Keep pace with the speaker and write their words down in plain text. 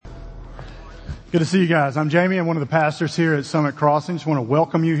Good to see you guys. I'm Jamey. I'm one of the pastors here at Summit Crossing. Just want to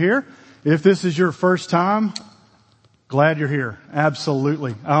welcome you here. If this is your first time, glad you're here.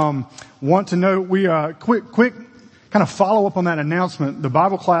 Absolutely. Want to know, we quick kind of follow up on that announcement. The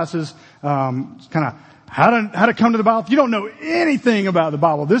Bible classes, kind of how to come to the Bible. If you don't know anything about the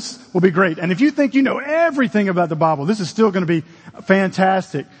Bible, this will be great. And if you think you know everything about the Bible, this is still going to be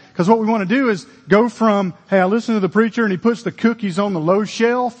fantastic. Because what we want to do is go from, hey, I listen to the preacher and he puts the cookies on the low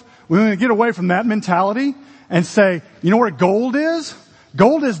shelf. We want to get away from that mentality and say, you know where gold is?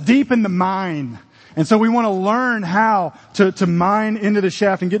 Gold is deep in the mine. And so we want to learn how to mine into the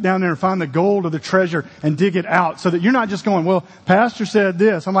shaft and get down there and find the gold or the treasure and dig it out so that you're not just going, well, pastor said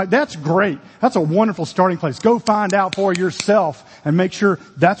this. I'm like, that's great. That's a wonderful starting place. Go find out for yourself and make sure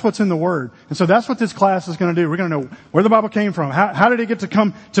that's what's in the Word. And so that's what this class is going to do. We're going to know where the Bible came from. How did it get to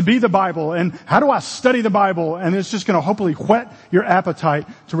come to be the Bible? And how do I study the Bible? And it's just going to hopefully whet your appetite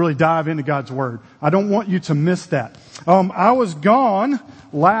to really dive into God's Word. I don't want you to miss that. I was gone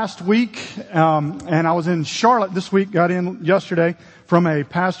last week, and I was in Charlotte this week, got in yesterday from a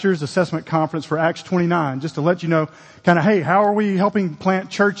pastor's assessment conference for Acts 29, just to let you know kind of, hey, how are we helping plant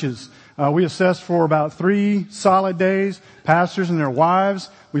churches? We assessed for about 3 solid days, pastors and their wives.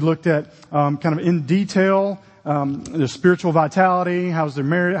 We looked at, kind of in detail, the spiritual vitality, how's your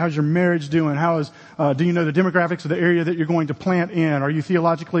marriage doing? Do you know the demographics of the area that you're going to plant in? Are you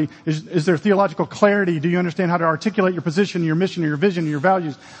theologically, is there theological clarity? Do you understand how to articulate your position, your mission, your vision, your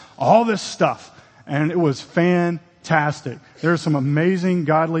values? All this stuff. And it was fantastic. There are some amazing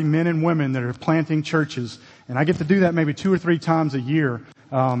godly men and women that are planting churches. And I get to do that maybe 2 or 3 times a year.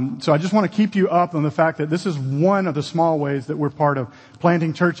 So I just want to keep you up on the fact that this is one of the small ways that we're part of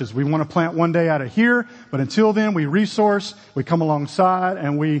planting churches. We want to plant one day out of here, but until then we resource, we come alongside,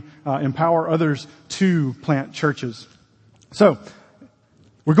 and we empower others to plant churches. So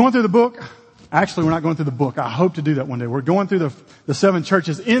we're going through the book. Actually, we're not going through the book. I hope to do that one day. We're going through the 7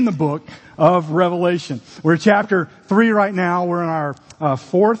 churches in the book of Revelation. We're chapter 3 right now. We're in our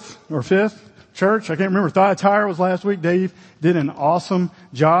 4th or 5th church. I can't remember. Thyatira was last week. Dave did an awesome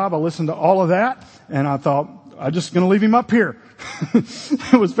job. I listened to all of that, and I thought, I'm just going to leave him up here.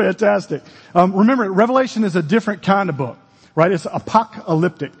 It was fantastic. Remember, Revelation is a different kind of book, right? It's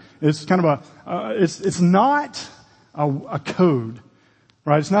apocalyptic. It's kind of it's not a code,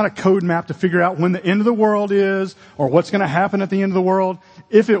 right? It's not a code map to figure out when the end of the world is or what's going to happen at the end of the world.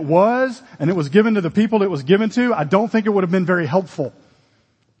 If it was, and it was given to the people it was given to, I don't think it would have been very helpful.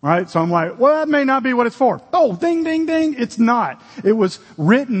 Right? So I'm like, well, that may not be what it's for. Oh, ding, ding, ding. It's not. It was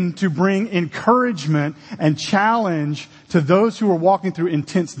written to bring encouragement and challenge to those who are walking through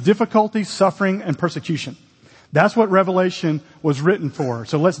intense difficulty, suffering, and persecution. That's what Revelation was written for.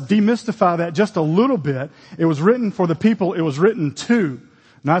 So let's demystify that just a little bit. It was written for the people it was written to,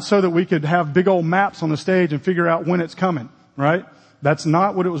 not so that we could have big old maps on the stage and figure out when it's coming, right? That's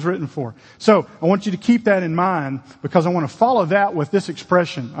not what it was written for. So I want you to keep that in mind, because I want to follow that with this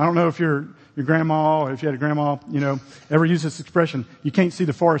expression. I don't know if your grandma, or if you had a grandma, ever use this expression. You can't see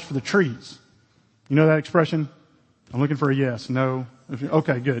the forest for the trees. You know that expression? I'm looking for a yes, no.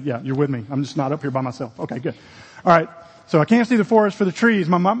 Okay, good. Yeah, you're with me. I'm just not up here by myself. Okay, good. All right. So I can't see the forest for the trees.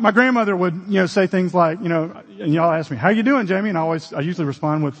 My grandmother would, say things like, and y'all ask me, how you doing, Jamey? And I usually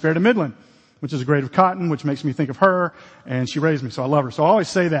respond with fair to middling, which is a grade of cotton, which makes me think of her, and she raised me, so I love her. So I always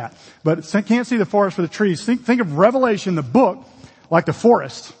say that. But can't see the forest for the trees. Think of Revelation, the book, like the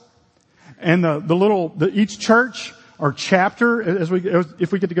forest. And each church or chapter,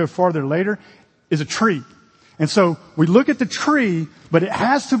 if we get to go farther later, is a tree. And so we look at the tree, but it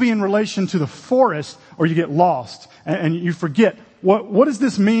has to be in relation to the forest, or you get lost. And you forget, what does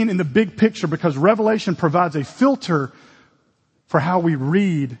this mean in the big picture? Because Revelation provides a filter for how we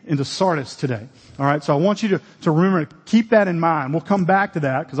read into Sardis today. All right, so I want you to remember, keep that in mind. We'll come back to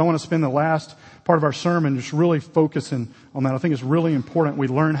that, because I want to spend the last part of our sermon just really focusing on that. I think it's really important we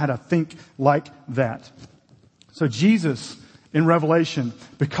learn how to think like that. So Jesus in Revelation,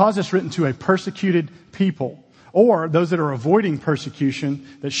 because it's written to a persecuted people, or those that are avoiding persecution,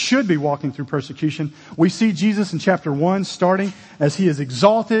 that should be walking through persecution, we see Jesus in chapter 1 starting as he is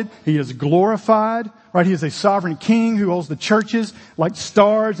exalted, he is glorified, right? He is a sovereign king who holds the churches like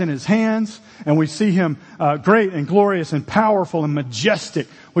stars in his hands. And we see him great and glorious and powerful and majestic,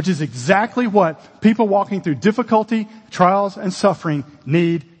 which is exactly what people walking through difficulty, trials, and suffering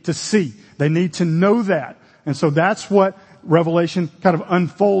need to see. They need to know that. And so that's what Revelation kind of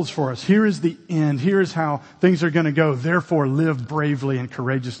unfolds for us. Here is the end. Here is how things are going to go. Therefore, live bravely and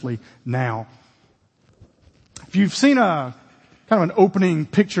courageously now. If you've seen kind of an opening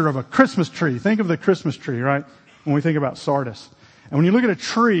picture of a Christmas tree, think of the Christmas tree, right? When we think about Sardis. And when you look at a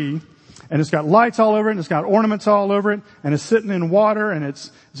tree, and it's got lights all over it, and it's got ornaments all over it, and it's sitting in water, and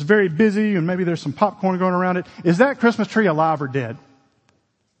it's very busy, and maybe there's some popcorn going around it. Is that Christmas tree alive or dead?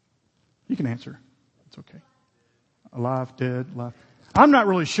 You can answer. It's okay. Alive, dead, alive. I'm not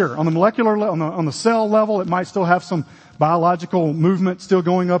really sure. On the molecular level, on the cell level, it might still have some biological movement still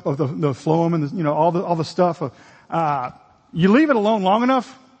going up of the phloem and all the stuff. You leave it alone long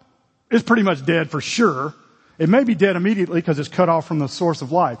enough, it's pretty much dead for sure. It may be dead immediately because it's cut off from the source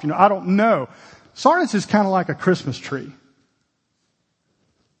of life. I don't know. Sardis is kind of like a Christmas tree.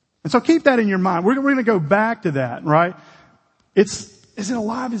 And so keep that in your mind. We're going to go back to that, right? Is it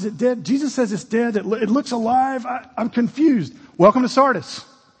alive? Is it dead? Jesus says it's dead. It looks alive. I'm confused. Welcome to Sardis.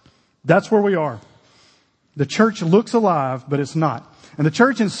 That's where we are. The church looks alive, but it's not. And the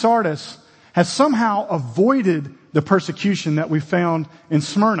church in Sardis has somehow avoided the persecution that we found in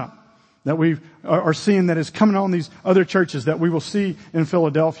Smyrna, that we are seeing that is coming on these other churches that we will see in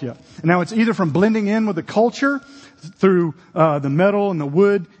Philadelphia. And now it's either from blending in with the culture through the metal and the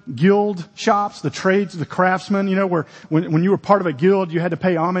wood guild shops, the trades, the craftsmen, where when you were part of a guild, you had to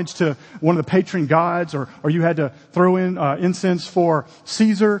pay homage to one of the patron gods, or you had to throw in incense for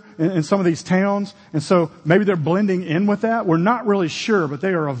Caesar in some of these towns. And so maybe they're blending in with that. We're not really sure, but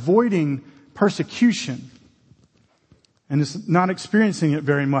they are avoiding persecution and is not experiencing it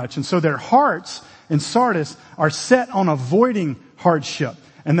very much. And so their hearts in Sardis are set on avoiding hardship.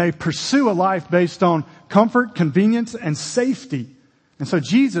 And they pursue a life based on comfort, convenience, and safety. And so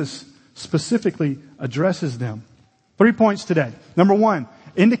Jesus specifically addresses them. 3 points today. Number 1,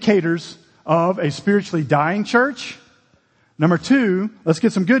 indicators of a spiritually dying church. Number 2, let's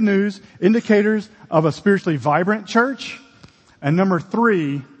get some good news, indicators of a spiritually vibrant church. And number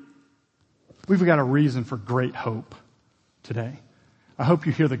 3, we've got a reason for great hope today. I hope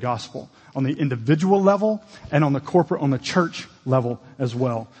you hear the gospel on the individual level and on the church level as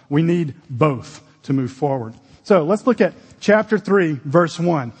well. We need both to move forward. So let's look at chapter 3, verse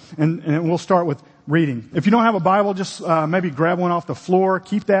 1, and we'll start with reading. If you don't have a Bible, just maybe grab one off the floor.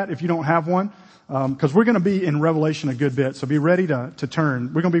 Keep that if you don't have one, because we're going to be in Revelation a good bit. So be ready to turn.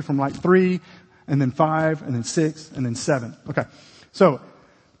 We're going to be from like 3, and then 5, and then 6, and then 7. Okay. So,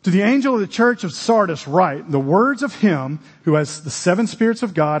 to the angel of the church of Sardis write the words of him who has the 7 spirits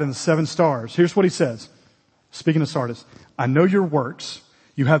of God and the 7 stars. Here's what he says. Speaking of Sardis, I know your works.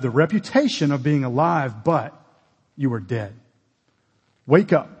 You have the reputation of being alive, but you are dead.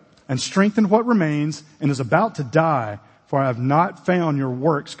 Wake up and strengthen what remains and is about to die, for I have not found your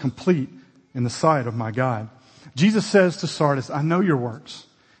works complete in the sight of my God. Jesus says to Sardis, I know your works.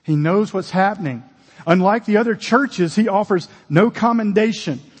 He knows what's happening. Unlike the other churches, he offers no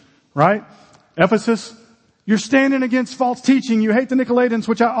commendation. Right? Ephesus, you're standing against false teaching. You hate the Nicolaitans,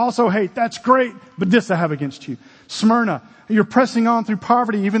 which I also hate. That's great. But this I have against you. Smyrna, you're pressing on through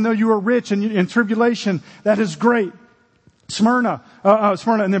poverty, even though you are rich and in tribulation. That is great. Smyrna,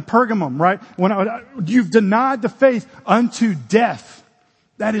 and then Pergamum, right? You've denied the faith unto death.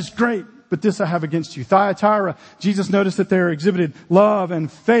 That is great. But this I have against you. Thyatira, Jesus noticed that they exhibited love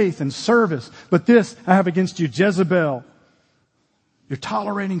and faith and service. But this I have against you. Jezebel, you're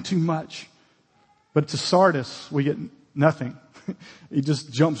tolerating too much. But to Sardis, we get nothing. He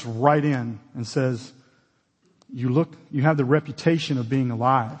just jumps right in and says, you have the reputation of being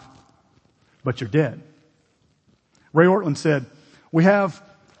alive, but you're dead. Ray Ortland said, we have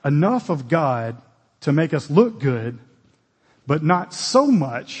enough of God to make us look good, but not so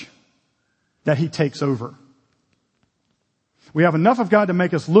much that he takes over. We have enough of God to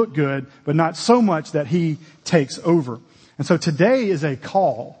make us look good, but not so much that he takes over. And so today is a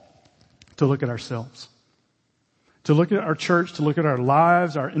call to look at ourselves, to look at our church, to look at our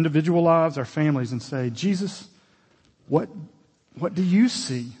lives, our individual lives, our families, and say, Jesus, what do you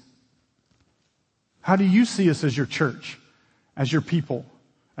see? How do you see us as your church, as your people,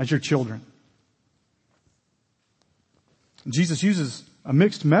 as your children? Jesus uses a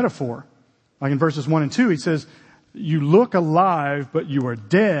mixed metaphor. Like in verses 1 and 2, he says, you look alive, but you are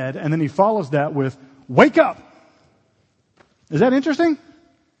dead. And then he follows that with, wake up. Is that interesting?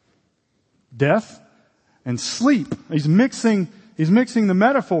 Death and sleep. He's mixing the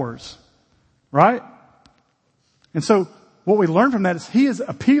metaphors, right? And so what we learn from that is he is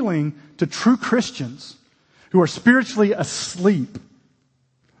appealing to true Christians who are spiritually asleep,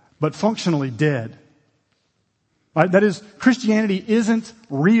 but functionally dead. Right? That is, Christianity isn't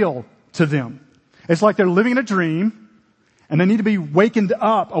real to them. It's like they're living in a dream and they need to be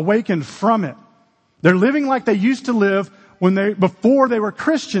awakened from it. They're living like they used to live before they were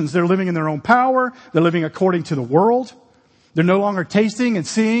Christians. They're living in their own power. They're living according to the world. They're no longer tasting and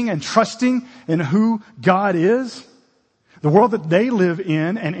seeing and trusting in who God is. The world that they live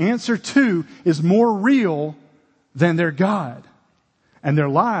in and answer to is more real than their God. And their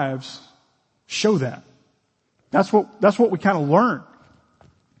lives show that. That's what we kind of learn.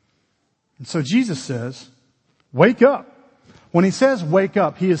 And so Jesus says, wake up. When he says wake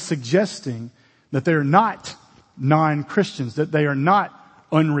up, he is suggesting that they're not non-Christians, that they are not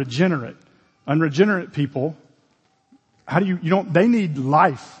unregenerate. Unregenerate people, they need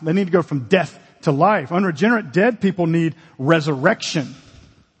life. They need to go from death to life. Unregenerate dead people need resurrection.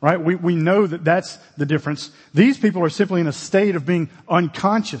 Right? We know that that's the difference. These people are simply in a state of being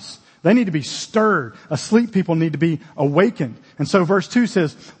unconscious. They need to be stirred. Asleep people need to be awakened. And so verse 2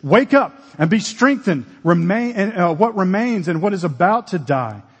 says, wake up and be strengthened. What remains and what is about to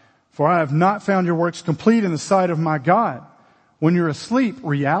die. For I have not found your works complete in the sight of my God. When you're asleep,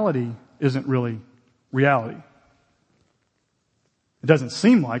 reality isn't really reality. It doesn't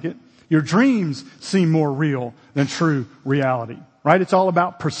seem like it. Your dreams seem more real than true reality. Right? It's all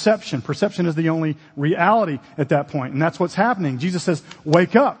about perception. Perception is the only reality at that point. And that's what's happening. Jesus says,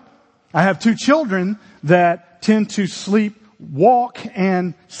 wake up. I have 2 children that tend to sleep walk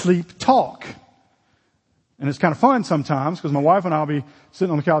and sleep talk. And it's kind of fun sometimes because my wife and I will be sitting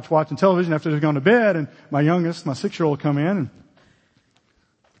on the couch watching television after they've gone to bed, and my youngest, my 6-year-old, will come in and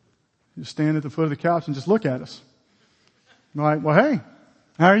just stand at the foot of the couch and just look at us. I'm like, well, hey,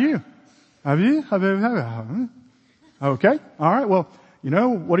 how are you? Okay. All right. Well,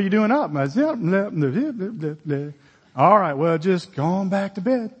 what are you doing up? All right. Well, just going back to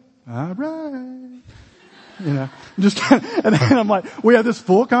bed. All right. Just kind of, and then I'm like, we had this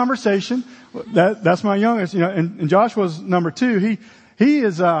full conversation. That's my youngest, and Joshua's number 2. He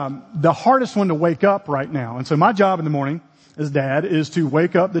is, the hardest one to wake up right now. And so my job in the morning as dad is to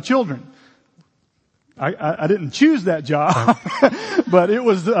wake up the children. I didn't choose that job, but it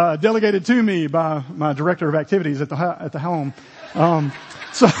was delegated to me by my director of activities at the home.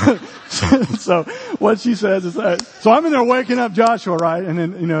 So what she says is that, so I'm in there waking up Joshua, right? And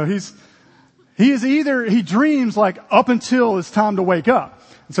then, he dreams like up until it's time to wake up.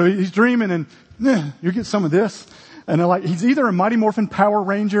 So he's dreaming and, you get some of this. And he's either a Mighty Morphin Power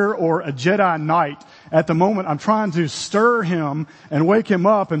Ranger or a Jedi Knight. At the moment, I'm trying to stir him and wake him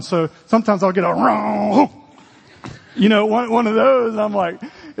up. And so sometimes I'll get a one of those. And I'm like,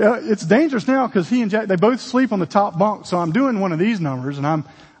 it's dangerous now because he and Jack, they both sleep on the top bunk. So I'm doing one of these numbers, and I'm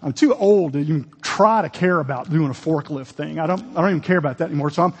too old to even try to care about doing a forklift thing. I don't even care about that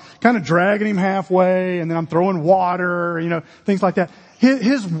anymore. So I'm kind of dragging him halfway, and then I'm throwing water, things like that.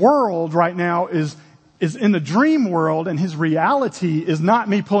 His world right now is in the dream world, and his reality is not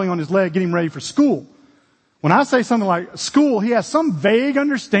me pulling on his leg, getting him ready for school. When I say something like school, he has some vague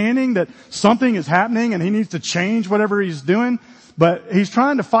understanding that something is happening and he needs to change whatever he's doing, but he's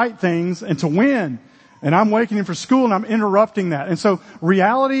trying to fight things and to win. And I'm waking him for school and I'm interrupting that. And so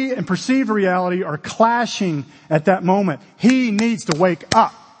reality and perceived reality are clashing at that moment. He needs to wake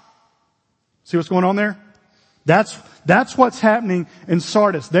up. See what's going on there? That's what's happening in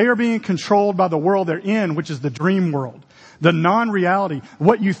Sardis. They are being controlled by the world they're in, which is the dream world. The non-reality.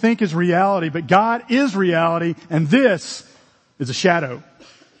 What you think is reality, but God is reality, and this is a shadow.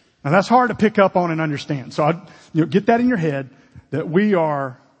 Now that's hard to pick up on and understand. So get that in your head, that we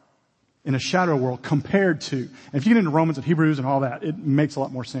are in a shadow world compared to. And if you get into Romans and Hebrews and all that, it makes a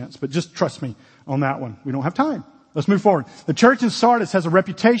lot more sense. But just trust me on that one. We don't have time. Let's move forward. The church in Sardis has a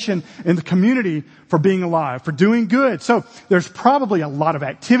reputation in the community for being alive, for doing good. So there's probably a lot of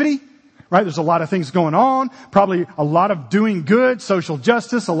activity, right? There's a lot of things going on, probably a lot of doing good, social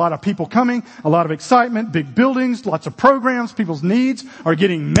justice, a lot of people coming, a lot of excitement, big buildings, lots of programs, people's needs are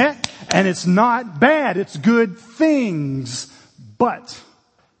getting met, and it's not bad. It's good things, but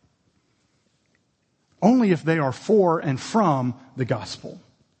only if they are for and from the gospel.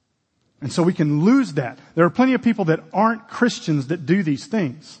 And so we can lose that. There are plenty of people that aren't Christians that do these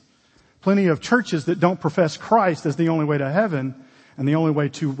things. Plenty of churches that don't profess Christ as the only way to heaven and the only way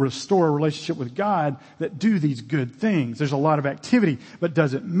to restore a relationship with God that do these good things. There's a lot of activity, but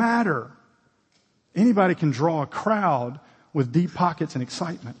does it matter? Anybody can draw a crowd with deep pockets and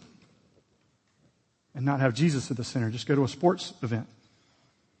excitement and not have Jesus at the center. Just go to a sports event.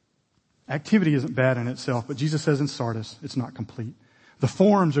 Activity isn't bad in itself, but Jesus says in Sardis, it's not complete. The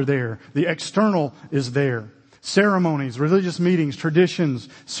forms are there. The external is there. Ceremonies, religious meetings, traditions,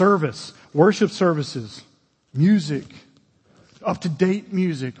 service, worship services, music, up-to-date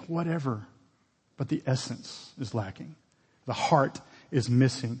music, whatever. But the essence is lacking. The heart is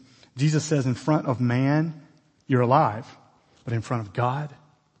missing. Jesus says in front of man, you're alive. But in front of God,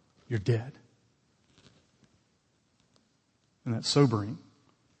 you're dead. And that's sobering.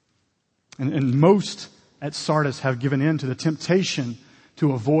 And most at Sardis have given in to the temptation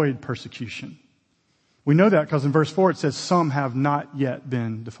to avoid persecution. We know that because in verse 4 it says, some have not yet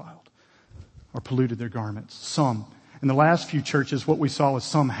been defiled or polluted their garments. Some. In the last few churches, what we saw was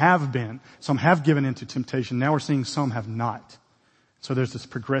some have given into temptation. Now we're seeing some have not. So there's this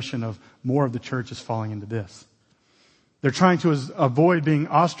progression of more of the church is falling into this. They're trying to avoid being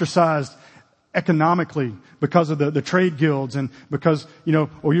ostracized economically because of the trade guilds and because,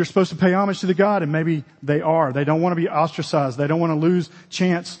 you're supposed to pay homage to the God, and maybe they are. They don't want to be ostracized. They don't want to lose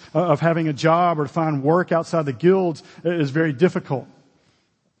chance of having a job or to find work outside the guilds. It is very difficult.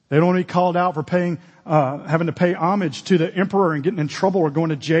 They don't want to be called out for having to pay homage to the emperor and getting in trouble or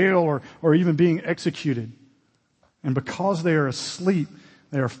going to jail or even being executed. And because they are asleep,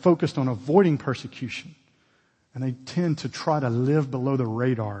 they are focused on avoiding persecution. And they tend to try to live below the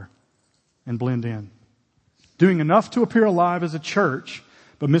radar and blend in. Doing enough to appear alive as a church,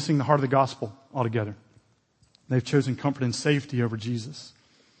 but missing the heart of the gospel altogether. They've chosen comfort and safety over Jesus.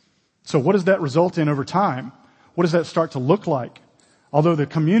 So what does that result in over time? What does that start to look like? Although the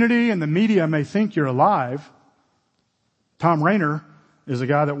community and the media may think you're alive, Tom Rainer is a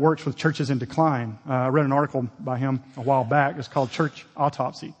guy that works with churches in decline. I read an article by him a while back. It's called Church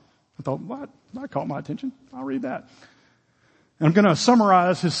Autopsy. I thought, what? That caught my attention. I'll read that. And I'm going to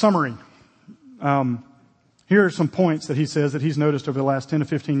summarize his summary. Here are some points that he says that he's noticed over the last 10 to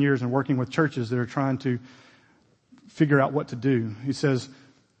 15 years in working with churches that are trying to figure out what to do. He says,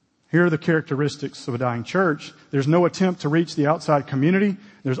 here are the characteristics of a dying church. There's no attempt to reach the outside community.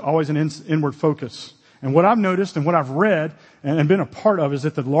 There's always an inward focus. And what I've noticed and what I've read and been a part of is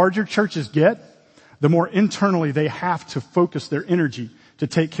that the larger churches get, the more internally they have to focus their energy to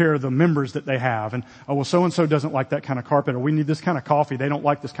take care of the members that they have. And, so-and-so doesn't like that kind of carpet, or we need this kind of coffee. They don't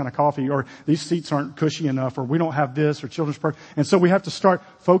like this kind of coffee, or these seats aren't cushy enough, or we don't have this, or children's park. And so we have to start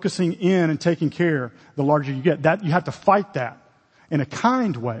focusing in and taking care the larger you get. That, you have to fight that in a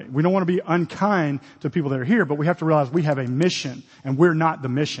kind way. We don't want to be unkind to people that are here, but we have to realize we have a mission, and we're not the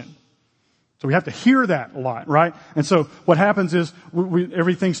mission. So we have to hear that a lot, right? And so what happens is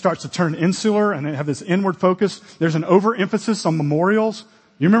everything starts to turn insular and they have this inward focus. There's an overemphasis on memorials.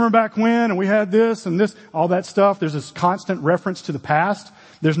 You remember back when, and we had this and this, all that stuff. There's this constant reference to the past.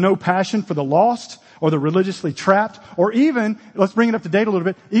 There's no passion for the lost or the religiously trapped, or even, let's bring it up to date a little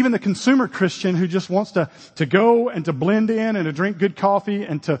bit, even the consumer Christian who just wants to go and to blend in and to drink good coffee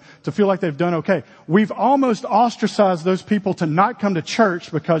and to feel like they've done okay. We've almost ostracized those people to not come to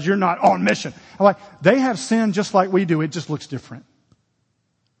church because you're not on mission. I'm like, they have sin just like we do. It just looks different.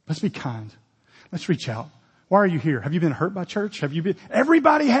 Let's be kind. Let's reach out. Why are you here? Have you been hurt by church?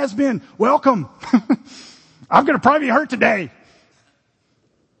 Everybody has been. Welcome. I'm going to probably be hurt today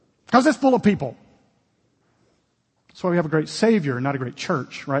because it's full of people. That's why we have a great Savior and not a great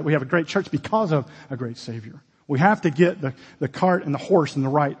church, right? We have a great church because of a great Savior. We have to get the cart and the horse in the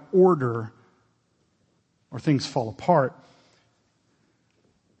right order or things fall apart.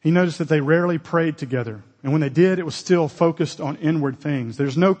 He noticed that they rarely prayed together. And when they did, it was still focused on inward things.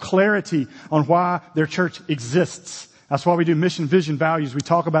 There's no clarity on why their church exists. That's why we do mission, vision, values. We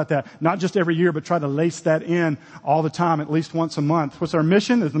talk about that, not just every year, but try to lace that in all the time, at least once a month. What's our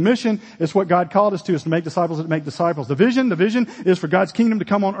mission? The mission is what God called us to, is to make disciples that make disciples. The vision is for God's kingdom to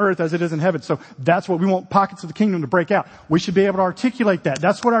come on earth as it is in heaven. So that's what we want, pockets of the kingdom to break out. We should be able to articulate that.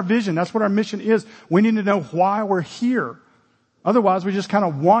 That's what our vision, that's what our mission is. We need to know why we're here. Otherwise, we just kind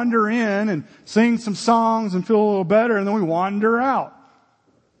of wander in and sing some songs and feel a little better, and then we wander out.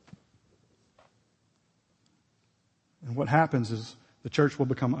 And what happens is the church will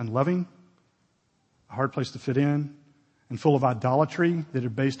become unloving, a hard place to fit in, and full of idolatry that are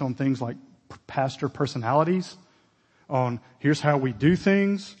based on things like pastor personalities, on here's how we do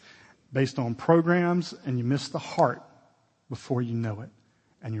things, based on programs, and you miss the heart before you know it.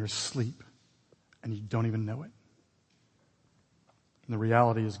 And you're asleep, and you don't even know it. And the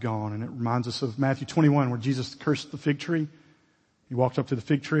reality is gone. And it reminds us of Matthew 21, where Jesus cursed the fig tree. He walked up to the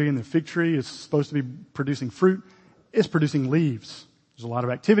fig tree, and the fig tree is supposed to be producing fruit. It's producing leaves. There's a lot of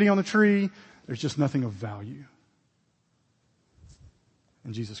activity on the tree. There's just nothing of value.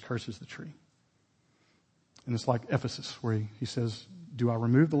 And Jesus curses the tree. And it's like Ephesus, where he says, do I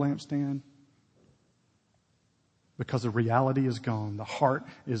remove the lampstand? Because the reality is gone. The heart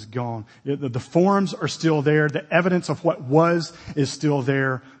is gone. The forms are still there. The evidence of what was is still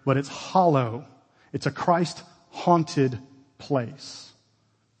there, but it's hollow. It's a Christ-haunted place.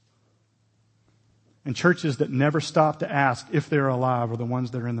 And churches that never stop to ask if they're alive are the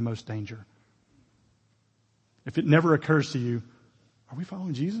ones that are in the most danger. If it never occurs to you, are we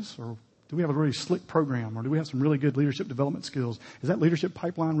following Jesus? Or do we have a really slick program? Or do we have some really good leadership development skills? Is that leadership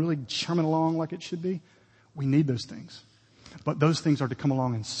pipeline really chumming along like it should be? We need those things. But those things are to come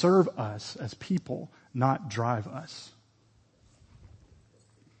along and serve us as people, not drive us.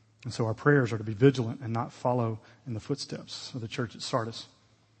 And so our prayers are to be vigilant and not follow in the footsteps of the church at Sardis.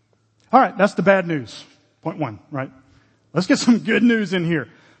 All right, that's the bad news. Point one, right? Let's get some good news in here.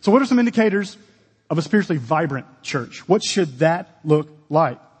 So what are some indicators of a spiritually vibrant church? What should that look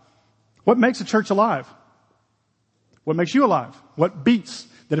like? What makes a church alive? What makes you alive? What beats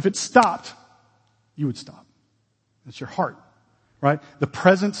that if it stopped, you would stop? It's your heart, right? The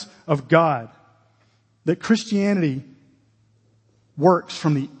presence of God. That Christianity works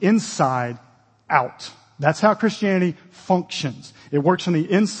from the inside out. That's how Christianity functions. It works from the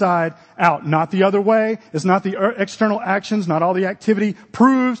inside out, not the other way. It's not the external actions, not all the activity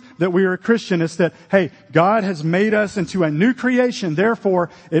proves that we are a Christian. It's that, hey, God has made us into a new creation.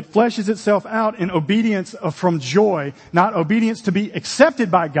 Therefore, it fleshes itself out in obedience from joy, not obedience to be accepted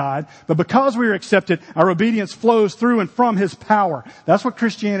by God, but because we are accepted, our obedience flows through and from His power. That's what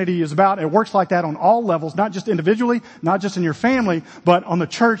Christianity is about. It works like that on all levels, not just individually, not just in your family, but on the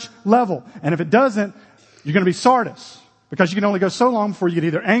church level. And if it doesn't, you're going to be Sardis. Because you can only go so long before you get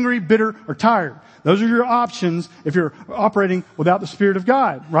either angry, bitter, or tired. Those are your options if you're operating without the Spirit of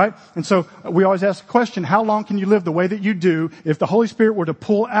God, right? And so we always ask the question, how long can you live the way that you do? If the Holy Spirit were to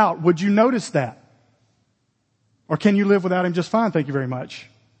pull out, would you notice that? Or can you live without Him just fine? Thank you very much.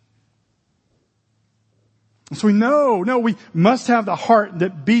 So we we must have the heart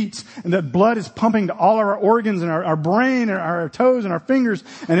that beats and that blood is pumping to all our organs and our brain and our toes and our fingers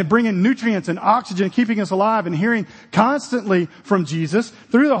and it bringing nutrients and oxygen, keeping us alive and hearing constantly from Jesus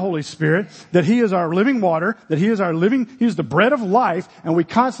through the Holy Spirit that He is our living water, that He is the bread of life, and we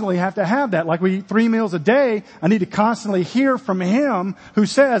constantly have to have that. Like we eat 3 meals a day, I need to constantly hear from Him who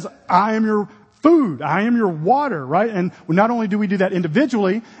says, I am your food. I am your water, right? And not only do we do that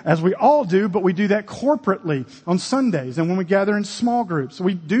individually, as we all do, but we do that corporately on Sundays and when we gather in small groups.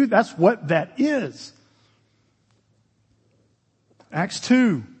 That's what that is. Acts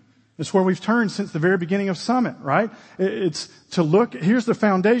 2 is where we've turned since the very beginning of Summit, right? It's to look, here's the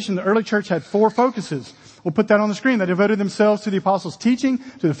foundation. The early church had 4 focuses. We'll put that on the screen. They devoted themselves to the apostles' teaching,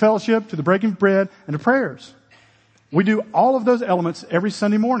 to the fellowship, to the breaking of bread, and to prayers. We do all of those elements every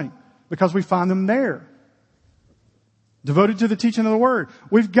Sunday morning, because we find them there. Devoted to the teaching of the Word.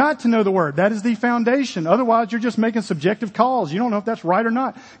 We've got to know the Word. That is the foundation. Otherwise, you're just making subjective calls. You don't know if that's right or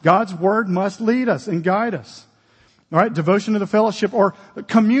not. God's Word must lead us and guide us. All right, devotion to the fellowship or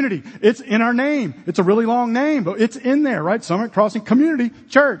community. It's in our name. It's a really long name, but it's in there, right? Summit Crossing Community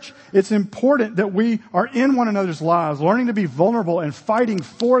Church. It's important that we are in one another's lives, learning to be vulnerable and fighting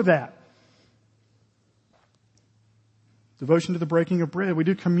for that. Devotion to the breaking of bread. We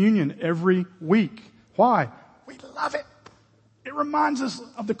do communion every week. Why? We love it. It reminds us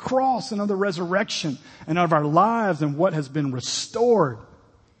of the cross and of the resurrection and of our lives and what has been restored.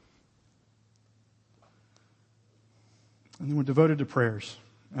 And then we're devoted to prayers.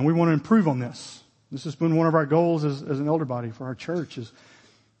 And we want to improve on this. This has been one of our goals as an elder body for our church is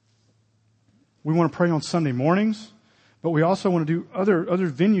we want to pray on Sunday mornings. But we also want to do other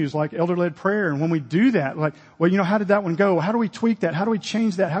venues like elder-led prayer. And when we do that, like, well, how did that one go? How do we tweak that? How do we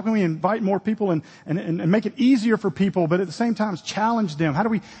change that? How can we invite more people and make it easier for people, but at the same time challenge them? How do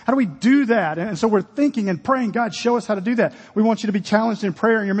we do that? And so we're thinking and praying, God, show us how to do that. We want you to be challenged in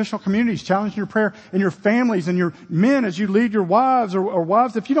prayer in your missional communities, challenged in your prayer in your families and your men as you lead your wives or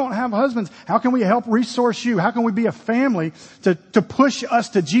wives. If you don't have husbands, how can we help resource you? How can we be a family to push us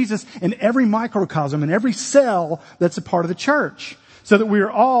to Jesus in every microcosm, in every cell that's a part of the church, so that we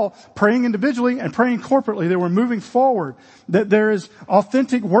are all praying individually and praying corporately, that we're moving forward, that there is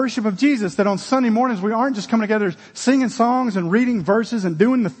authentic worship of Jesus, that on Sunday mornings we aren't just coming together singing songs and reading verses and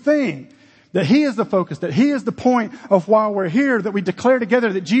doing the thing, that He is the focus, that He is the point of why we're here, that we declare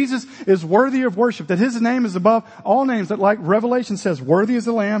together that Jesus is worthy of worship, that His name is above all names, that like Revelation says, worthy is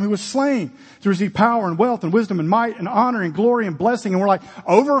the Lamb who was slain to receive power and wealth and wisdom and might and honor and glory and blessing. And we're like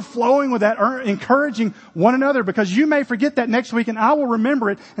overflowing with that, encouraging one another, because you may forget that next week and I will remember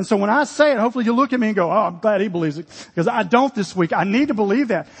it. And so when I say it, hopefully you'll look at me and go, oh, I'm glad he believes it, because I don't this week. I need to believe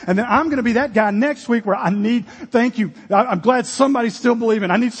that. And then I'm going to be that guy next week where thank you. I'm glad somebody's still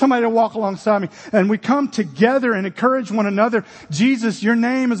believing. I need somebody to walk alongside me. And we come together and encourage one another. Jesus, your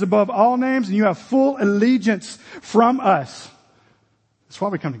name is above all names and you have full allegiance from us. That's why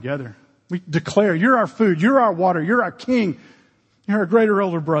we come together. We declare, you're our food, you're our water, you're our king, you're our greater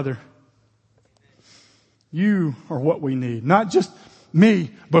older brother. You are what we need. Not just me,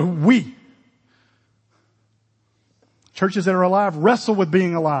 but we. Churches that are alive wrestle with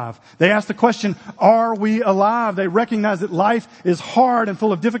being alive. They ask the question, are we alive? They recognize that life is hard and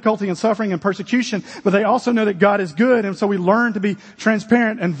full of difficulty and suffering and persecution, but they also know that God is good, and so we learn to be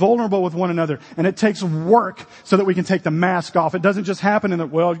transparent and vulnerable with one another. And it takes work so that we can take the mask off. It doesn't just happen in that,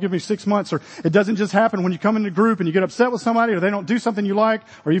 well, give me 6 months, or it doesn't just happen when you come in a group and you get upset with somebody, or they don't do something you like,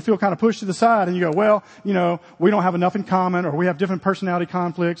 or you feel kind of pushed to the side and you go, well, we don't have enough in common, or we have different personality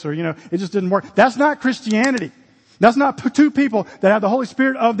conflicts, or, it just didn't work. That's not Christianity. That's not two people that have the Holy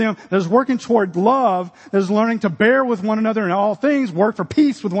Spirit of them that is working toward love, that is learning to bear with one another in all things, work for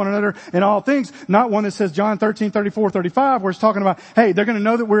peace with one another in all things. Not one that says John 13:34-35, where it's talking about, hey, they're going to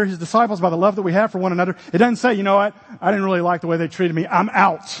know that we're His disciples by the love that we have for one another. It doesn't say, you know what, I didn't really like the way they treated me, I'm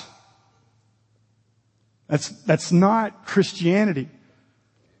out. That's not Christianity.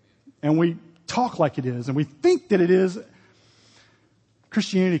 And we talk like it is, and we think that it is.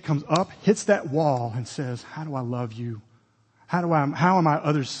 Christianity comes up, hits that wall, and says, how do I love you? How am I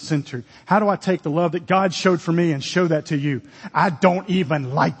others-centered? How do I take the love that God showed for me and show that to you? I don't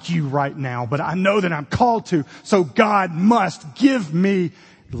even like you right now, but I know that I'm called to, so God must give me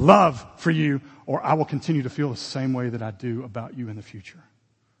love for you, or I will continue to feel the same way that I do about you in the future.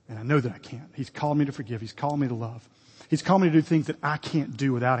 And I know that I can't. He's called me to forgive. He's called me to love. He's called me to do things that I can't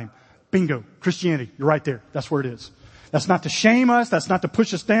do without Him. Bingo. Christianity. You're right there. That's where it is. That's not to shame us. That's not to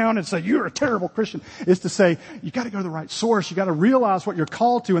push us down and say, you're a terrible Christian. It's to say, you got to go to the right source. You got to realize what you're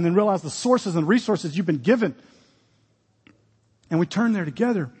called to, and then realize the sources and resources you've been given. And we turn there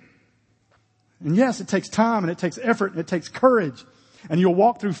together. And yes, it takes time, and it takes effort, and it takes courage. And you'll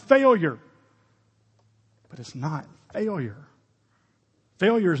walk through failure. But it's not failure.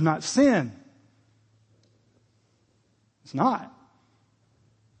 Failure is not sin. It's not.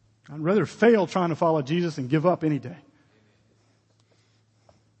 I'd rather fail trying to follow Jesus and give up any day.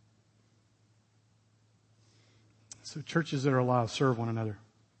 So churches that are alive serve one another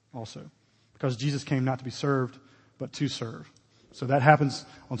also. Because Jesus came not to be served, but to serve. So that happens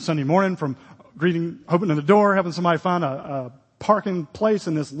on Sunday morning from greeting, opening the door, having somebody find a parking place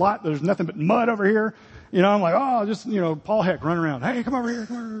in this lot. There's nothing but mud over here. I'm like, Paul Heck running around. Hey, come over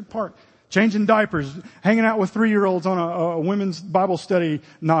here, park. Changing diapers, hanging out with 3-year-olds on a women's Bible study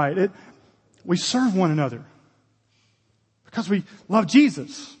night. We serve one another. Because we love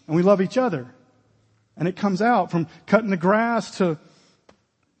Jesus and we love each other. And it comes out from cutting the grass to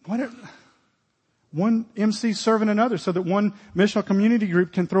whatever. One MC serving another, so that one missional community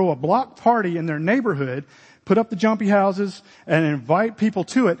group can throw a block party in their neighborhood, put up the jumpy houses, and invite people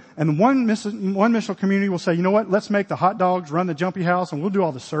to it. And one missional community will say, you know what, let's make the hot dogs, run the jumpy house, and we'll do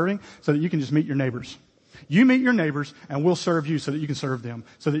all the serving so that you can just meet your neighbors. You meet your neighbors, and we'll serve you so that you can serve them.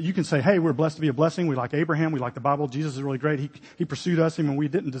 So that you can say, hey, we're blessed to be a blessing. We like Abraham. We like the Bible. Jesus is really great. He pursued us even when we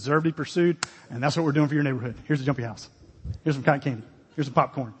didn't deserve to be pursued. And that's what we're doing for your neighborhood. Here's the jumpy house. Here's some cotton candy. Here's some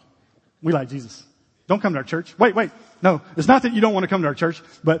popcorn. We like Jesus. Don't come to our church. Wait. No, it's not that you don't want to come to our church,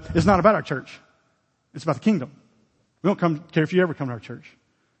 but it's not about our church. It's about the kingdom. We don't care if you ever come to our church.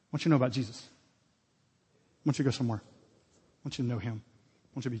 I want you to know about Jesus. I want you to go somewhere. I want you to know Him. I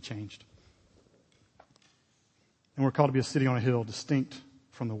want you to be changed. And we're called to be a city on a hill, distinct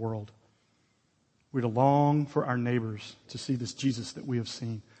from the world. We're to long for our neighbors to see this Jesus that we have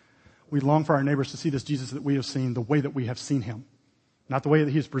seen. We long for our neighbors to see this Jesus that we have seen the way that we have seen Him. Not the way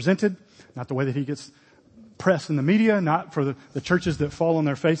that He is presented, not the way that He gets pressed in the media, not for the churches that fall on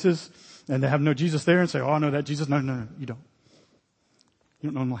their faces and they have no Jesus there and say, oh, I know that Jesus. No, you don't. You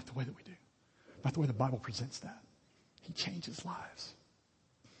don't know Him like the way that we do. Not the way the Bible presents that. He changes lives.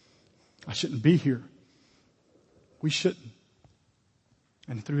 I shouldn't be here. We shouldn't.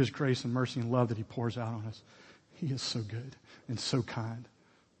 And through His grace and mercy and love that He pours out on us, He is so good and so kind.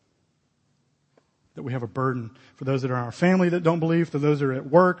 That we have a burden for those that are in our family that don't believe, for those that are at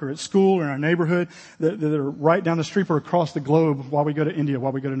work or at school or in our neighborhood, that are right down the street or across the globe while we go to India,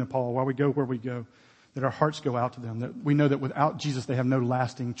 while we go to Nepal, while we go where we go, that our hearts go out to them, that we know that without Jesus they have no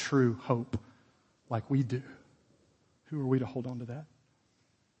lasting, true hope like we do. Who are we to hold on to that?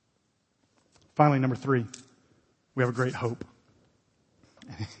 Finally, number 3, we have a great hope.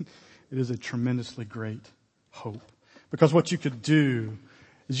 It is a tremendously great hope. Because what you could do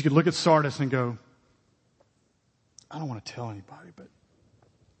is you could look at Sardis and go, I don't want to tell anybody, but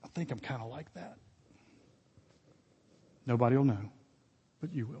I think I'm kind of like that. Nobody will know,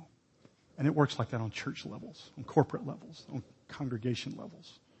 but you will. And it works like that on church levels, on corporate levels, on congregation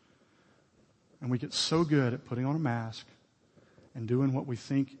levels. And we get so good at putting on a mask and doing what we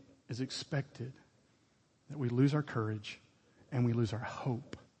think is expected that we lose our courage and we lose our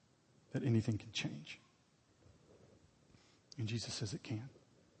hope that anything can change. And Jesus says it can.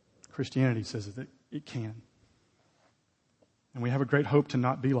 Christianity says that it can. And we have a great hope to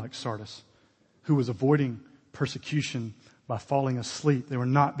not be like Sardis, who was avoiding persecution by falling asleep. They were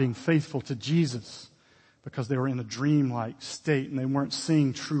not being faithful to Jesus because they were in a dream-like state and they weren't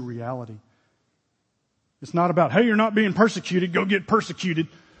seeing true reality. It's not about, hey, you're not being persecuted, go get persecuted.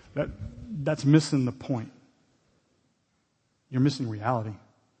 That's missing the point. You're missing reality.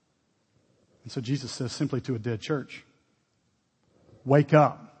 And so Jesus says simply to a dead church, wake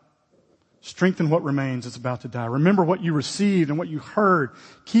up. Strengthen what remains. It's about to die. Remember what you received and what you heard.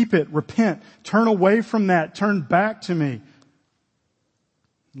 Keep it. Repent. Turn away from that. Turn back to me.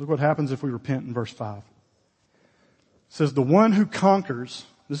 Look what happens if we repent in verse 5. It says, the one who conquers,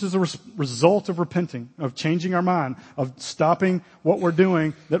 this is a result of repenting, of changing our mind, of stopping what we're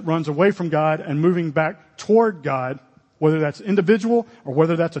doing that runs away from God and moving back toward God, whether that's individual or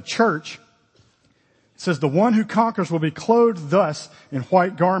whether that's a church. It says, the one who conquers will be clothed thus in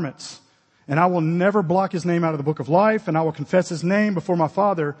white garments. And I will never block his name out of the book of life, and I will confess his name before my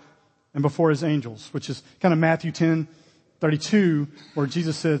Father and before his angels, which is kind of Matthew 10:32, where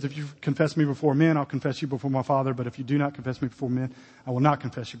Jesus says, if you confess me before men, I'll confess you before my Father, but if you do not confess me before men, I will not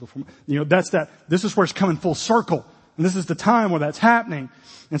confess you before men. This is where it's coming full circle. And this is the time where that's happening.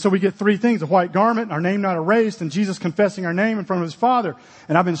 And so we get three things: a white garment, our name not erased, and Jesus confessing our name in front of his Father.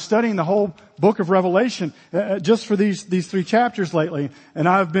 And I've been studying the whole book of Revelation just for these three chapters lately. And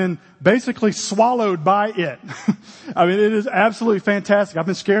I've been basically swallowed by it. I mean, it is absolutely fantastic. I've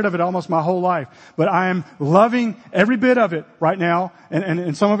been scared of it almost my whole life. But I am loving every bit of it right now.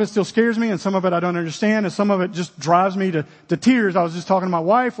 And some of it still scares me, and some of it I don't understand, and some of it just drives me to tears. I was just talking to my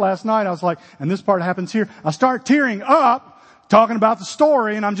wife last night. I was like, and this part happens here. I start tearing up talking about the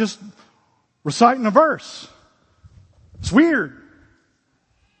story, and I'm just reciting a verse. It's weird.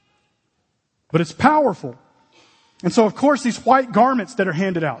 But it's powerful. And so, of course, these white garments that are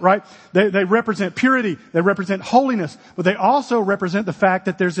handed out, right? They represent purity. They represent holiness. But they also represent the fact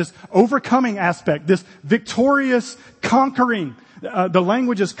that there's this overcoming aspect, this victorious conquering. The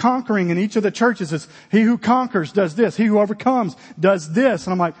language is conquering in each of the churches. It's he who conquers does this. He who overcomes does this.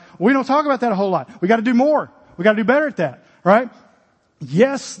 And I'm like, we don't talk about that a whole lot. We got to do more. We got to do better at that, right?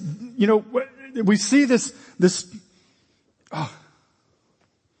 Yes, we see this.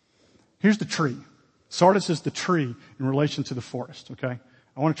 Here's the tree. Sardis is the tree in relation to the forest, okay?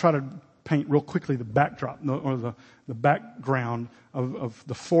 I want to try to paint real quickly the backdrop or the background of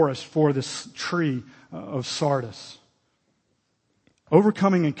the forest for this tree of Sardis.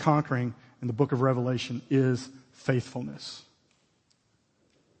 Overcoming and conquering in the book of Revelation is faithfulness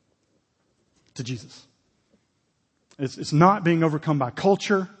to Jesus. It's not being overcome by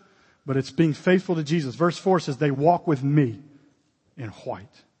culture, but it's being faithful to Jesus. Verse 4 says, they walk with me in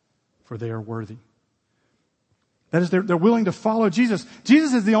white, for they are worthy. That is, they're willing to follow Jesus.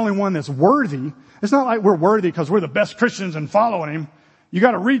 Jesus is the only one that's worthy. It's not like we're worthy because we're the best Christians and following him. You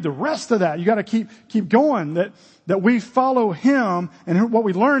got to read the rest of that. You got to keep going. That we follow him, and what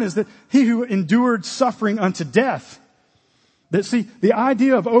we learn is that he who endured suffering unto death. That see, the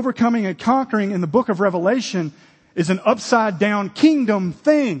idea of overcoming and conquering in the book of Revelation is an upside down kingdom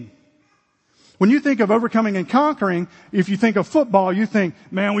thing. When you think of overcoming and conquering, if you think of football, you think,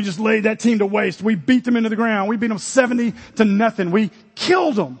 man, we just laid that team to waste. We beat them into the ground. We beat them 70-0. We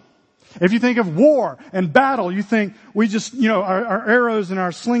killed them. If you think of war and battle, you think we just, our arrows and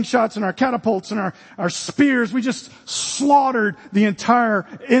our slingshots and our catapults and our spears, we just slaughtered the entire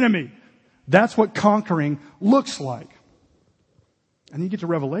enemy. That's what conquering looks like. And you get to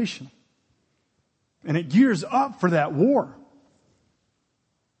Revelation, and it gears up for that war.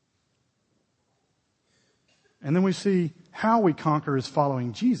 And then we see how we conquer is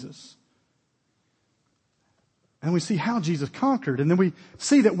following Jesus. And we see how Jesus conquered. And then we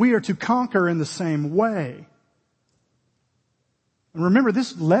see that we are to conquer in the same way. And remember,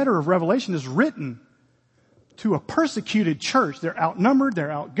 this letter of Revelation is written to a persecuted church. They're outnumbered, they're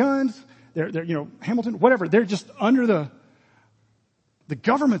outgunned, they're Hamilton, whatever. They're just under the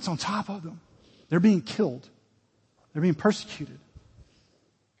government's on top of them. They're being killed. They're being persecuted.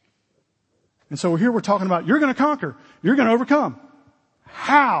 And so here we're talking about, you're going to conquer. You're going to overcome.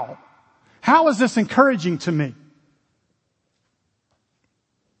 How? How is this encouraging to me?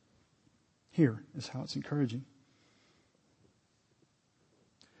 Here is how it's encouraging.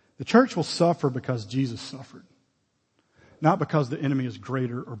 The church will suffer because Jesus suffered. Not because the enemy is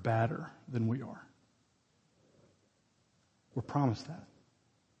greater or badder than we are. We're promised that.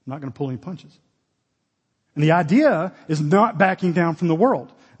 I'm not going to pull any punches. And the idea is not backing down from the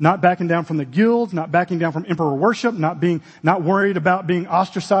world. Not backing down from the guilds, not backing down from emperor worship, not worried about being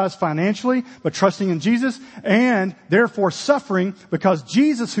ostracized financially, but trusting in Jesus, and therefore suffering because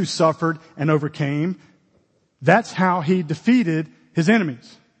Jesus who suffered and overcame That's how he defeated his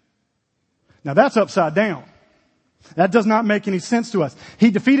enemies. Now that's upside down. That does not make any sense to us.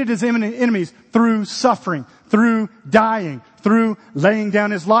 He defeated his enemies through suffering, through dying, through laying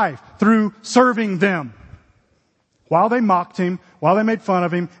down his life, through serving them. While they mocked him, while they made fun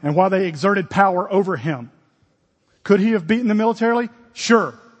of him, and while they exerted power over him. Could he have beaten them militarily?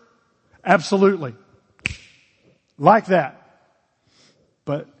 Sure. Absolutely. Like that.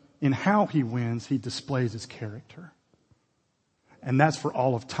 But in how he wins, he displays his character. And that's for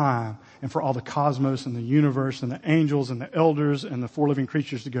all of time and for all the cosmos and the universe and the angels and the elders and the four living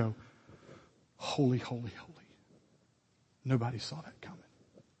creatures to go, holy, holy, holy. Nobody saw that coming.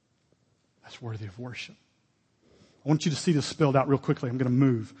 That's worthy of worship. I want you to see this spelled out real quickly. I'm going to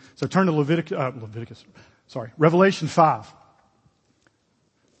move. So turn to Revelation 5.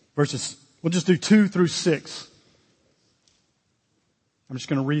 We'll just do 2 through 6. I'm just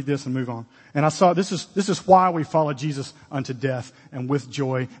going to read this and move on. And I saw, this is why we follow Jesus unto death and with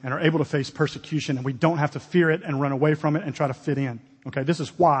joy and are able to face persecution, and we don't have to fear it and run away from it and try to fit in. Okay, this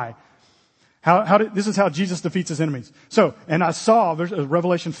is why. This is how Jesus defeats his enemies. So, and I saw, there's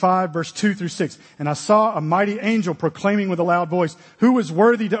Revelation 5 verse 2 through 6. And I saw a mighty angel proclaiming with a loud voice, who is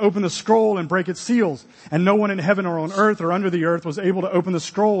worthy to open the scroll and break its seals? And no one in heaven or on earth or under the earth was able to open the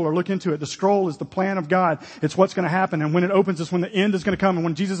scroll or look into it. The scroll is the plan of God. It's what's going to happen. And when it opens, it's when the end is going to come and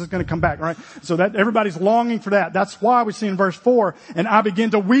when Jesus is going to come back. All right. So that everybody's longing for that. That's why we see in verse 4, and I began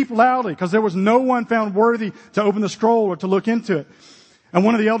to weep loudly because there was no one found worthy to open the scroll or to look into it. And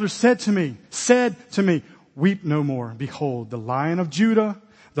one of the elders said to me, weep no more. Behold, the Lion of Judah,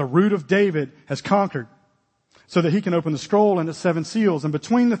 the Root of David, has conquered, so that he can open the scroll and its 7 seals. And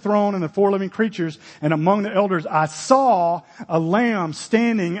between the throne and the 4 living creatures and among the elders, I saw a lamb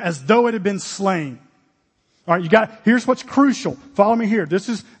standing as though it had been slain. All right, here's what's crucial. Follow me here. This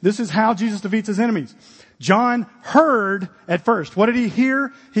is how Jesus defeats his enemies. John heard at first. What did he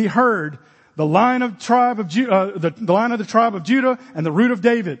hear? He heard the Lion of the tribe of Judah and the Root of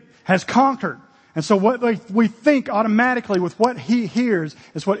David has conquered. And so what we think automatically with what he hears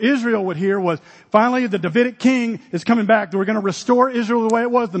is what Israel would hear was, finally the Davidic king is coming back. We're going to restore Israel the way it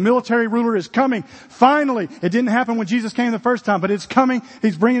was. The military ruler is coming. Finally, it didn't happen when Jesus came the first time, but it's coming.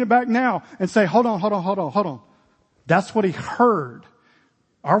 He's bringing it back now. And say, hold on. That's what he heard.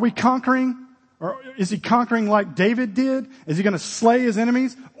 Are we conquering? Or is he conquering like David did? Is he going to slay his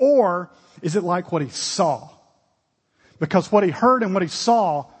enemies? Or is it like what he saw? Because what he heard and what he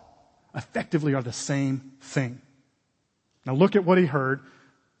saw effectively are the same thing. Now look at what he heard.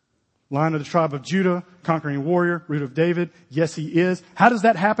 Lion of the tribe of Judah, conquering warrior, Root of David. Yes, he is. How does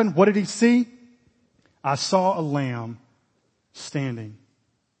that happen? What did he see? I saw a lamb standing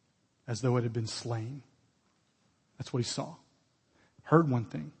as though it had been slain. That's what he saw. Heard one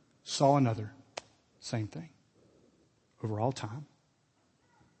thing, saw another, same thing. Over all time.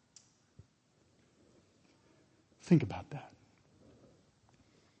 Think about that.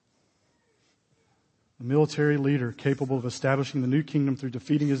 A military leader capable of establishing the new kingdom through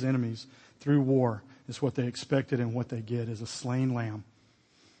defeating his enemies through war is what they expected, and what they get is a slain lamb.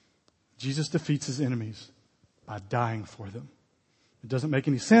 Jesus defeats his enemies by dying for them. It doesn't make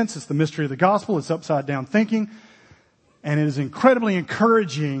any sense. It's the mystery of the gospel. It's upside down thinking. And it is incredibly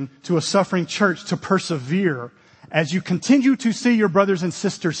encouraging to a suffering church to persevere as you continue to see your brothers and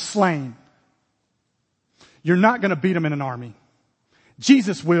sisters slain. You're not going to beat them in an army.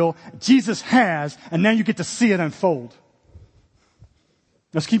 Jesus will. Jesus has. And now you get to see it unfold.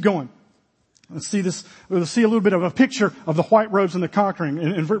 Let's keep going. Let's see this. We'll see a little bit of a picture of the white robes and the conquering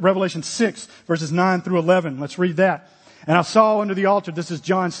in Revelation 6, verses 9 through 11. Let's read that. And I saw under the altar, this is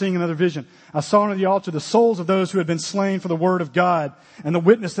John seeing another vision. I saw under the altar the souls of those who had been slain for the word of God and the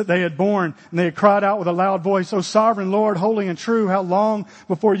witness that they had borne. And they had cried out with a loud voice, O sovereign Lord, holy and true, how long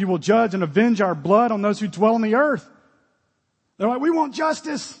before you will judge and avenge our blood on those who dwell on the earth? They're like, we want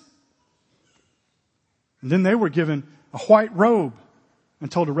justice. And then they were given a white robe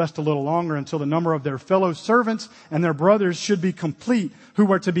and told to rest a little longer until the number of their fellow servants and their brothers should be complete, who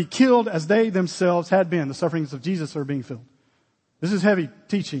were to be killed as they themselves had been. The sufferings of Jesus are being filled. This is heavy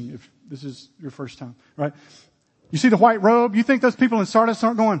teaching if this is your first time, right? You see the white robe? You think those people in Sardis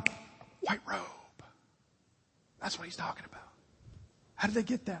aren't going, white robe? That's what he's talking about. How did they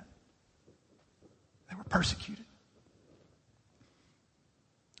get that? They were persecuted.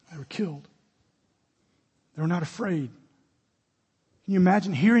 They were killed. They were not afraid. Can you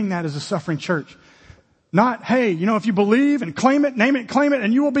imagine hearing that as a suffering church? Not, hey, if you believe and claim it, name it, claim it,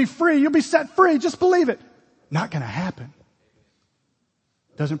 and you will be free. You'll be set free. Just believe it. Not going to happen.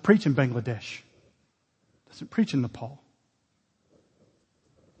 Doesn't preach in Bangladesh. Doesn't preach in Nepal.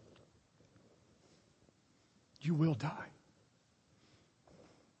 You will die.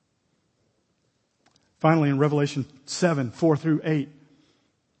 Finally, in Revelation 7, 4 through 8,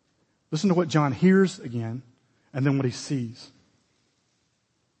 listen to what John hears again, and then what he sees.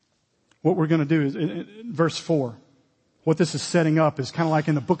 What we're going to do is, in verse 4, what this is setting up is kind of like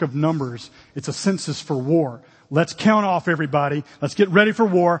in the book of Numbers. It's a census for war. Let's count off everybody. Let's get ready for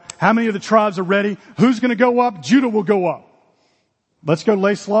war. How many of the tribes are ready? Who's going to go up? Judah will go up. Let's go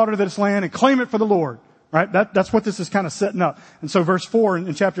lay slaughter to this land and claim it for the Lord. Right? That's what this is kind of setting up. And so verse 4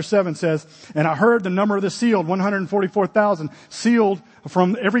 in chapter 7 says, and I heard the number of the sealed, 144,000, sealed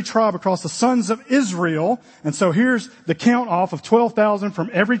from every tribe across the sons of Israel. And so here's the count off of 12,000 from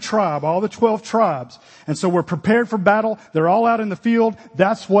every tribe, all the 12 tribes. And so we're prepared for battle. They're all out in the field.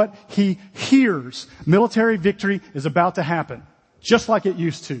 That's what he hears. Military victory is about to happen, just like it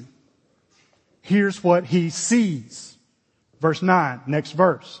used to. Here's what he sees. Verse 9, next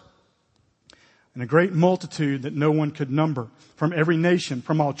verse. And a great multitude that no one could number, from every nation,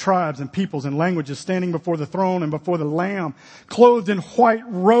 from all tribes and peoples and languages, standing before the throne and before the Lamb, clothed in white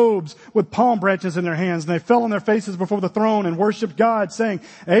robes with palm branches in their hands. And they fell on their faces before the throne and worshiped God, saying,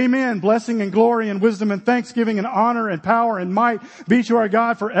 Amen, blessing and glory and wisdom and thanksgiving and honor and power and might be to our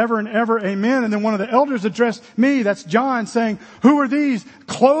God forever and ever. Amen. And then one of the elders addressed me, that's John, saying, Who are these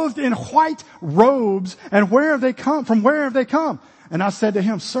clothed in white robes, and where have they come? From where have they come? And I said to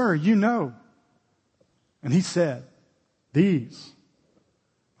him, Sir, you know. And he said, These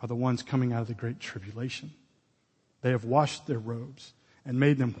are the ones coming out of the great tribulation. They have washed their robes and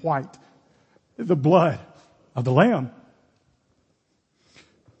made them white in the blood of the Lamb.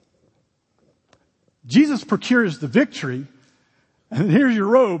 Jesus procures the victory, and here's your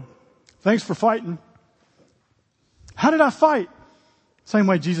robe. Thanks for fighting. How did I fight? Same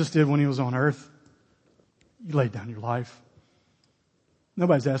way Jesus did when he was on earth. You laid down your life.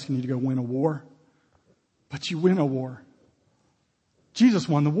 Nobody's asking you to go win a war. But you win a war. Jesus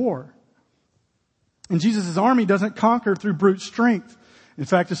won the war. And Jesus' army doesn't conquer through brute strength. In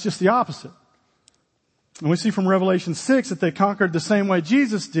fact, it's just the opposite. And we see from Revelation 6 that they conquered the same way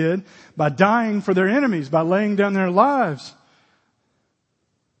Jesus did, by dying for their enemies, by laying down their lives.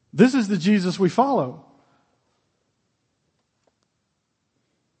 This is the Jesus we follow.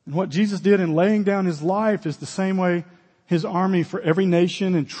 And what Jesus did in laying down his life is the same way his army for every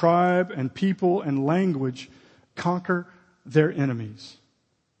nation and tribe and people and language conquer their enemies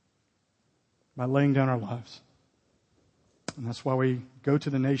by laying down our lives. And that's why we go to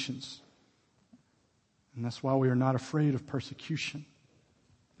the nations. And that's why we are not afraid of persecution.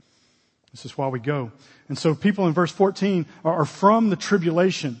 This is why we go. And so people in verse 14 are from the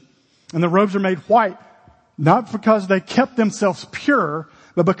tribulation. And the robes are made white, not because they kept themselves pure,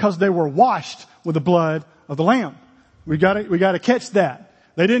 but because they were washed with the blood of the Lamb. We got to catch that.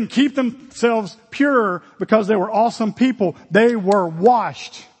 They didn't keep themselves pure because they were awesome people. They were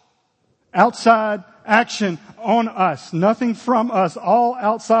washed. Outside action on us. Nothing from us. All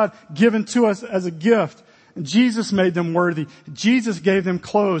outside, given to us as a gift. And Jesus made them worthy. Jesus gave them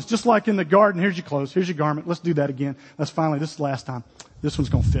clothes. Just like in the garden. Here's your clothes. Here's your garment. Let's do that again. This is the last time. This one's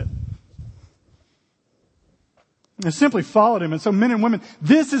going to fit. And simply followed him. And so men and women,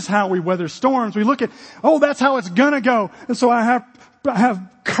 this is how we weather storms. We look at, that's how it's gonna go. And so I have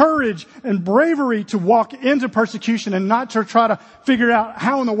courage and bravery to walk into persecution and not to try to figure out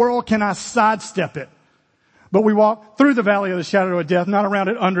how in the world can I sidestep it. But we walk through the valley of the shadow of death, not around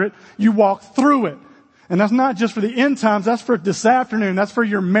it, under it. You walk through it. And that's not just for the end times. That's for this afternoon. That's for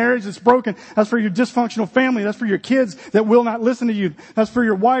your marriage that's broken. That's for your dysfunctional family. That's for your kids that will not listen to you. That's for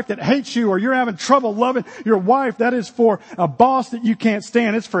your wife that hates you, or you're having trouble loving your wife. That is for a boss that you can't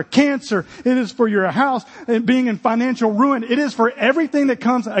stand. It's for cancer. It is for your house and being in financial ruin. It is for everything that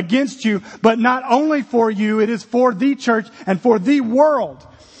comes against you, but not only for you. It is for the church and for the world,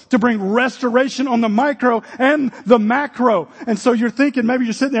 to bring restoration on the micro and the macro. And so you're thinking, maybe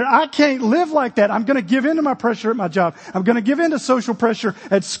you're sitting there, I can't live like that. I'm going to give in to my pressure at my job. I'm going to give in to social pressure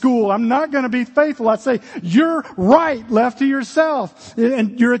at school. I'm not going to be faithful. I say, you're right, left to yourself.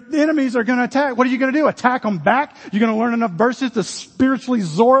 And your enemies are going to attack. What are you going to do? Attack them back? You're going to learn enough verses to spiritually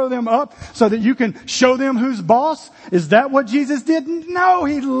Zorro them up so that you can show them who's boss? Is that what Jesus did? No,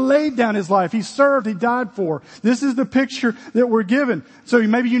 he laid down his life. He served. He died for. This is the picture that we're given. So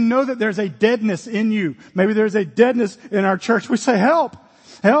maybe you know that there's a deadness in you. Maybe there's a deadness in our church. We say, help,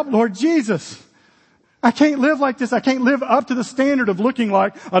 Lord Jesus. I can't live like this. I can't live up to the standard of looking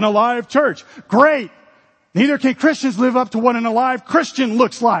like an alive church. Great. Neither can Christians live up to what an alive Christian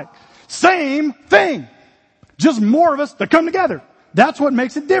looks like. Same thing. Just more of us that come together. That's what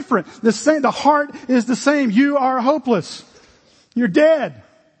makes it different. The heart is the same. You are hopeless. You're dead.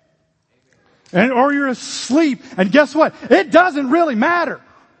 or you're asleep. And guess what? It doesn't really matter.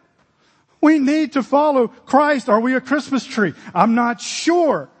 We need to follow Christ. Are we a Christmas tree? I'm not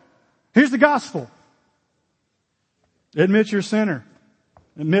sure. Here's the gospel. Admit you're a sinner.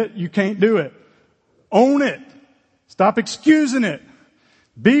 Admit you can't do it. Own it. Stop excusing it.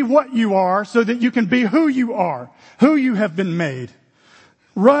 Be what you are so that you can be who you are, who you have been made.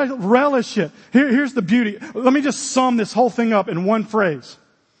 Relish it. Here's the beauty. Let me just sum this whole thing up in one phrase.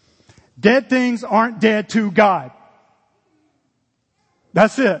 Dead things aren't dead to God.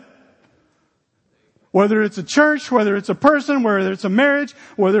 That's it. Whether it's a church, whether it's a person, whether it's a marriage,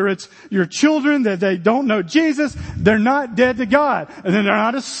 whether it's your children that they don't know Jesus, they're not dead to God. And then they're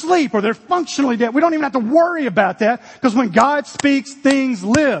not asleep or they're functionally dead. We don't even have to worry about that because when God speaks, things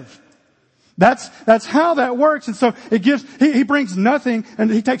live. That's how that works. And so it gives, he brings nothing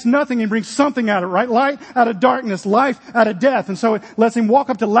and he takes nothing and brings something out of it, right? Light out of darkness, life out of death. And so it lets him walk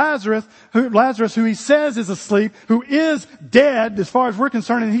up to Lazarus, who he says is asleep, who is dead as far as we're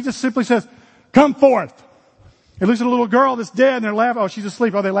concerned. And he just simply says, come forth. He looks at a little girl that's dead and they're laughing. Oh, she's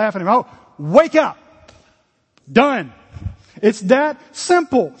asleep. Oh, they laugh at him. Oh, wake up. Done. It's that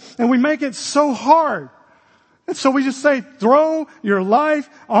simple. And we make it so hard. And so we just say, throw your life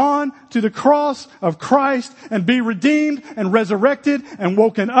on to the cross of Christ and be redeemed and resurrected and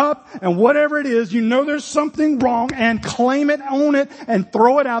woken up and whatever it is, you know there's something wrong and claim it, own it and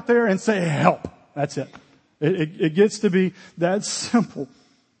throw it out there and say, help. That's it. It gets to be that simple.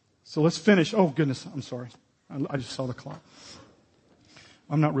 So let's finish. Oh goodness, I'm sorry. I just saw the clock.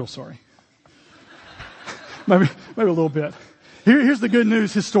 I'm not real sorry. maybe a little bit. Here's the good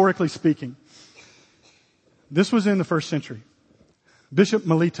news historically speaking. This was in the first century. Bishop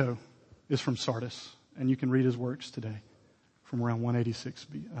Melito is from Sardis, and you can read his works today from around 186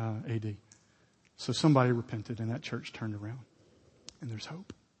 AD. So somebody repented, and that church turned around, and there's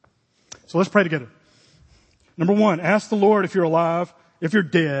hope. So let's pray together. Number one, ask the Lord if you're alive, if you're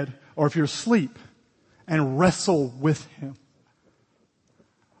dead, or if you're asleep, and wrestle with Him.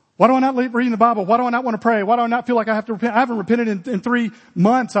 Why do I not read the Bible? Why do I not want to pray? Why do I not feel like I have to repent? I haven't repented in 3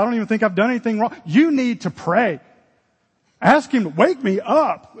 months. I don't even think I've done anything wrong. You need to pray. Ask Him to wake me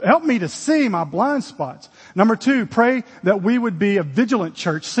up. Help me to see my blind spots. Number 2, pray that we would be a vigilant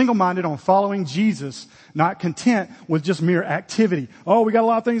church, single-minded on following Jesus, not content with just mere activity. Oh, we got a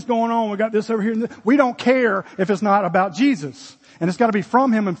lot of things going on. We got this over here. And this. We don't care if it's not about Jesus. And it's got to be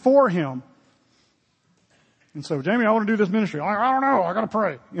from Him and for Him. And so, Jamey, I want to do this ministry. I don't know. I got to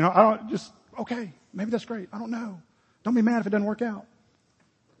pray. Okay, maybe that's great. I don't know. Don't be mad if it doesn't work out.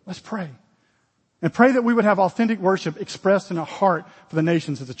 Let's pray. And pray that we would have authentic worship expressed in a heart for the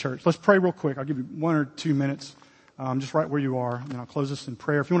nations as a church. Let's pray real quick. I'll give you 1 or 2 minutes, just right where you are. And then I'll close this in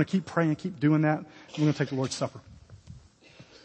prayer. If you want to keep praying, keep doing that. We're going to take the Lord's Supper.